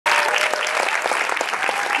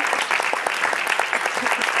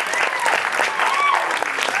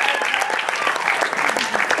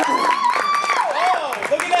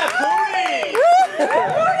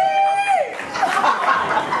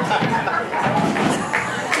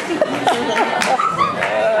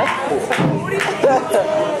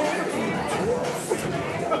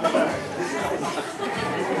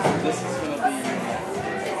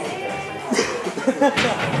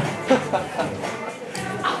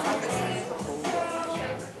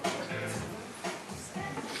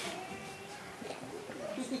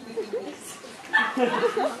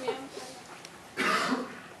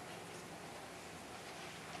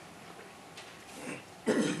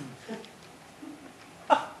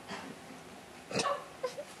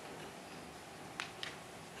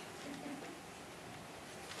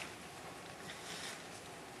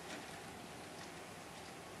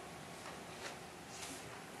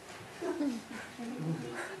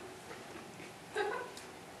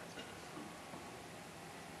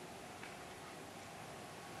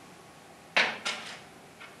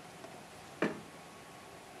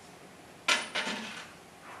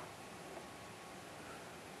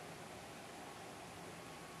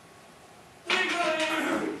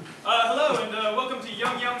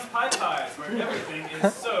Young's Pie Pies, where everything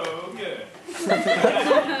is so good.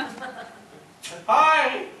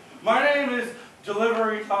 Hi, my name is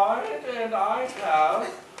Delivery Tide, and I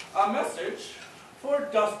have a message for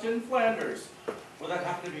Dustin Flanders. Would that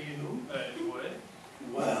happen to be you? It would.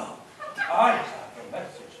 Well, I have a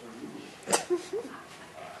message for you.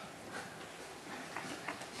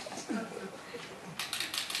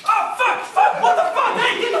 Oh, fuck! What the fuck?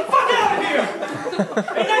 Hey, get the fuck out of here!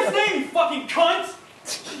 Hey, nice name, you fucking cunt!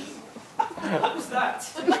 What was that?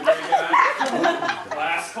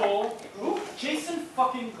 Glasshole? Who? Jason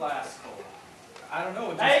fucking Glasshole. I don't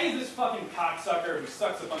know. Hey, he's this fucking cocksucker who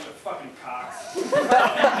sucks a bunch of fucking cocks. And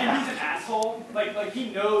he's an asshole. Like he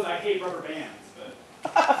knows I hate rubber bands, but...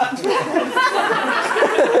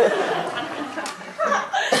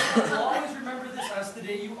 I'll always remember this as the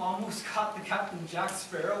day you almost caught the Captain Jack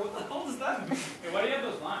Sparrow. What the hell does that mean? Hey, why do you have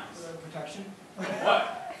those lines? Protection.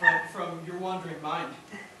 What? From your wandering mind.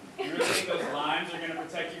 You really think those limes are going to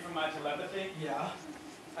protect you from my telepathy? Yeah.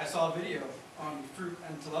 I saw a video on fruit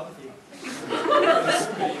and telepathy.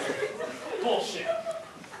 Bullshit.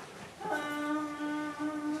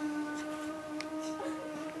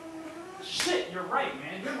 Shit, you're right,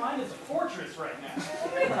 man. Your mind is a fortress right now.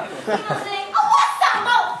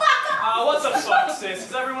 What the fuck, sis?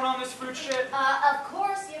 Is everyone on this fruit shit? Of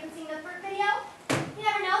course. You haven't seen the fruit video? You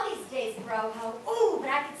never know these days, bro. Ooh, but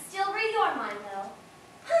I could still read your mind, though.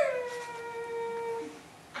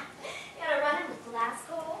 You gotta run in with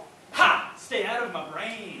Glasgow? Ha! Stay out of my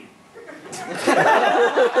brain.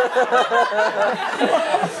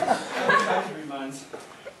 Factory minds.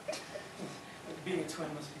 Being a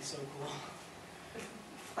twin must be so cool.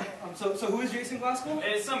 So who is Jason Glasgow?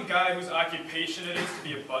 It's some guy whose occupation it is to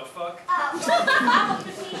be a buttfuck. Well, his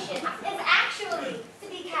occupation is actually to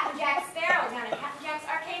be Captain Jack Sparrow down at Captain Jack's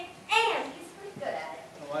Arcade, and he's pretty good at it.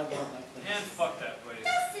 Oh, I love that place. And fuck that place.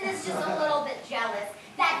 Dustin is just a little bit jealous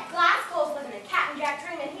that Glasgow's living in Captain Jack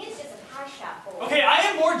dream, and he's just a pie shop boy. Okay, I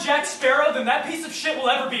am more Jack Sparrow than that piece of shit will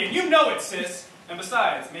ever be, and you know it, sis. And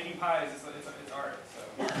besides, making pies is it's art, so.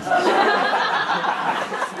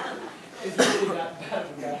 Is he really that bad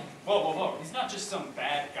of a guy? Whoa. He's not just some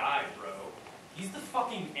bad guy, bro. He's the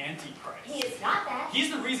fucking Antichrist. He is not that. He's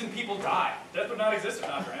the reason people die. Death would not exist if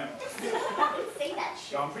not for him. Don't say that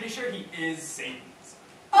shit. Yo, I'm pretty sure he is Satan.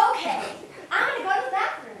 Okay, I'm gonna go to the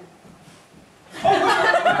bathroom. Oh,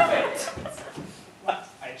 wait.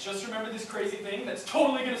 I just remembered this crazy thing that's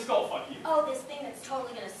totally gonna skull fuck you. Oh, this thing that's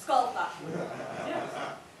totally gonna skull fuck you.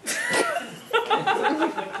 Yeah.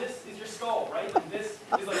 Like this is your skull, right? And this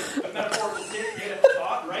is like a metaphorical dick made of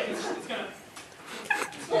thought, right? It's gonna...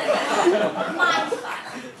 Mindfuck.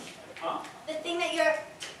 Huh? The thing that you're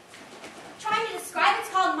trying to describe, it's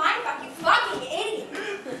called mindfuck, you fucking idiot.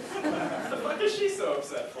 What the fuck is she so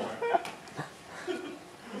upset for?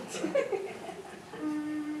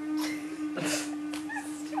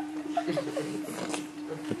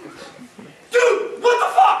 Dude, what the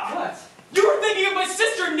fuck? What? You were thinking of my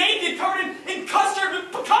sister naked, covered in custard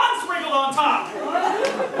with pecans sprinkled on top.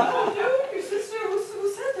 Oh, dude, your sister, who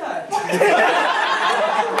said that? I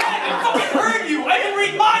fucking heard you. I can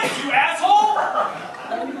read minds, you asshole.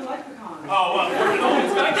 I don't even like pecans. Oh, well,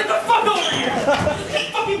 get the fuck over here.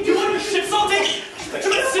 Fucking doing your shit salty. To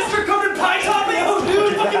my sister covered in pie topping. Oh,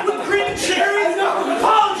 dude. Fucking whipped cream and cherries. No.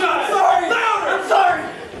 Apologize. Sorry. Louder. I'm sorry.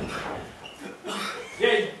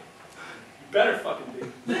 Yeah, you better fucking be.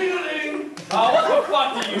 Ding-a-ding! Oh, what the fuck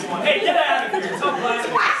do you want? Hey, get out of here. Tell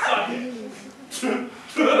Glasgow to suck it.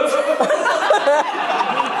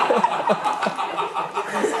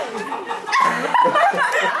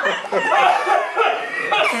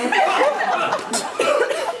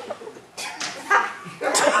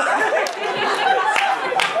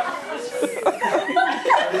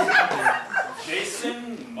 Jason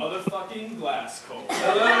motherfucking Glasgow.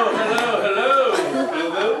 Hello.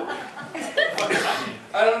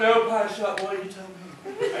 I don't know, pie shop boy, you tell me. I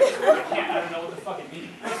don't know what the fuck it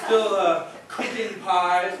means. Still cooking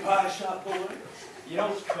pies, pie shop boy. You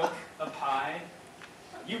don't cook a pie,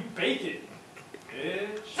 You bake it,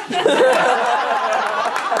 bitch.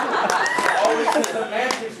 Always the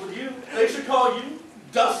semantics with you. They should call you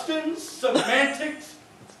Dustin Semantics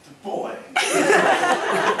Boy. Stay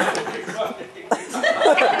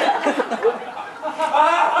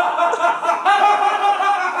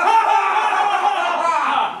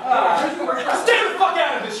the fuck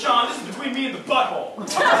out of this, Sean. This is between me and the butthole.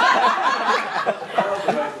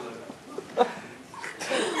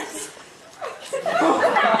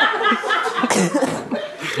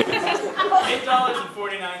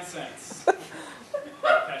 $8.49.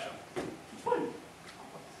 Cash on.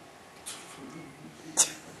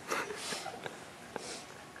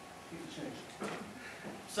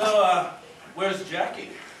 So, where's Jackie?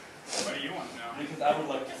 What do you want to know? Because I would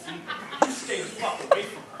like to see her. You stay the fuck away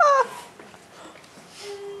from her.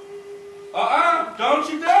 Don't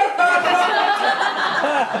you dare!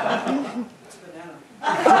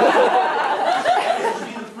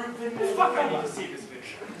 Fuck, I need to see this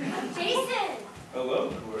picture. Jason! Hello,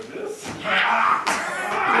 gorgeous.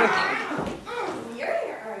 You're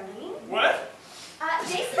here early. What?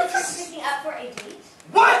 Jason is just picking up for a date.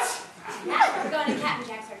 What? Yeah, we're going to Captain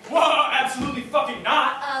Jack's arcade. Whoa, absolutely fucking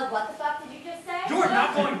not. What the fuck did you just say? You're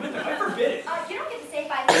not going with them. I forbid it. You don't get to say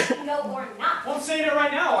if I let you go or not. Well, I'm saying it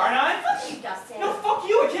right now, aren't I? Fuck you, Dustin. No, fuck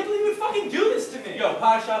you. I can't believe you would fucking do this to me. Yo,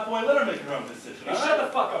 pie shop boy, let her make her own decision. Hey, shut the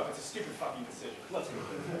fuck up. It's a stupid fucking decision. Let's go.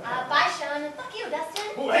 Bye, Sean, and fuck you,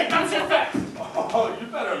 Dustin. Oh, hey, not so fast. Oh, you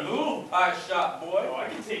better move, pie shop boy. Oh, I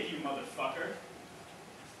can take you, motherfucker.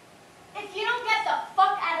 If you don't get the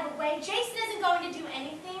fuck out of the way, Jason isn't going to do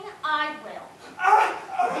anything. I will.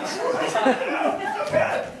 Because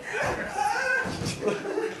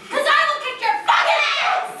I will kick your fucking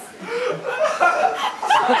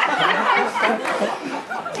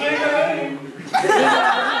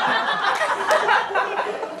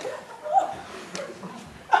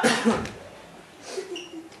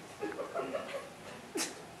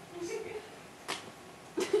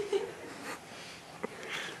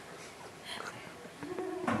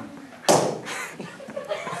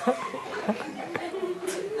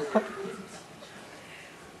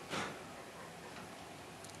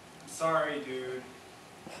Sorry, dude.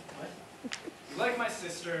 What? You like my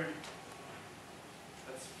sister?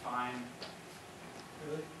 That's fine.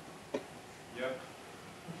 Really? Yep.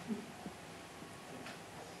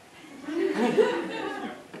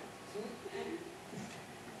 Yep.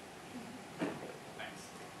 Thanks.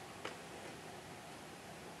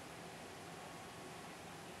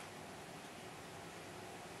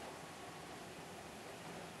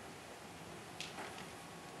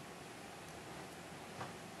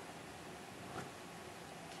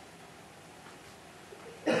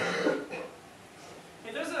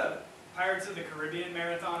 Hey, there's a Pirates of the Caribbean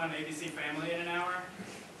marathon on ABC Family in an hour.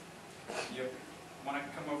 Yep. Want to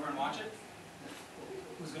come over and watch it?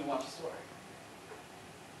 Who's gonna watch the story?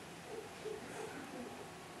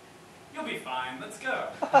 You'll be fine. Let's go.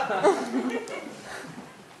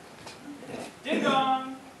 Ding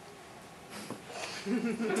dong.